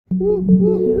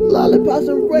Lollipops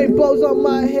and rainbows on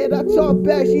my head. I talk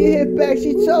back, she hit back.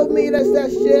 She told me that's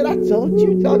that shit. I told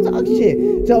you don't talk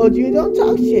shit. Told you don't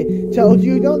talk shit. Told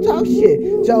you don't talk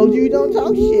shit. Told you don't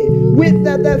talk shit. Whipped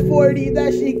out that 40,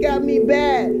 that shit got me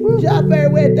bad. Drop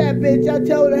her with that bitch. I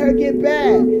told her get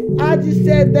bad. I just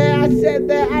said that. I said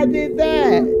that. I did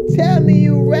that. Tell me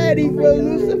you ready for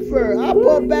Lucifer. I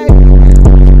put back.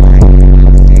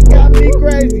 Shit got me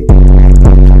crazy.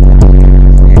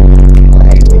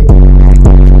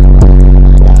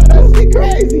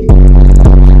 Crazy.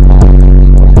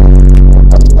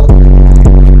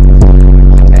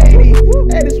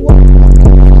 Hey, this one.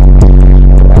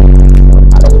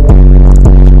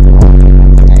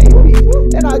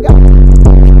 And I got.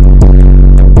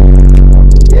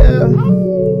 Yeah.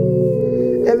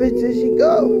 Everything she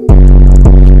go.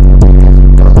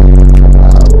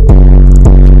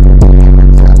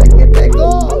 Trying to get that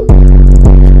goal.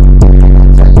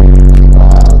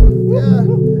 Yeah.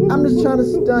 I'm just trying to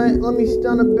stunt. Let me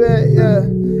stun a bit. Yeah.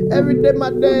 Every day my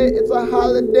day, it's a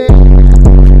holiday.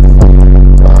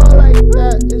 All like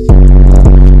that. It's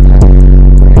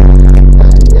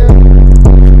yeah.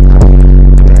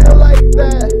 Feel like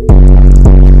that.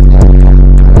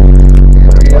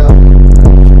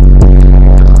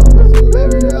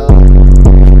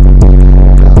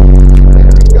 There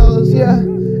it goes. Yeah.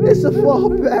 It's a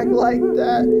fallback like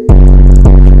that.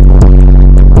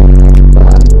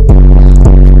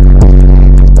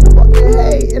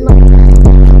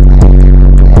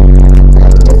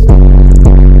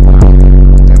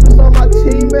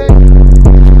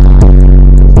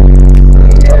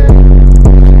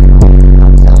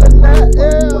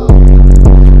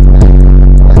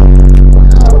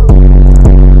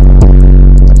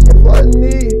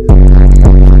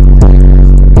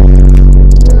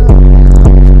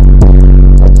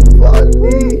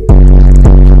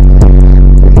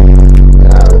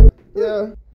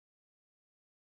 Yeah.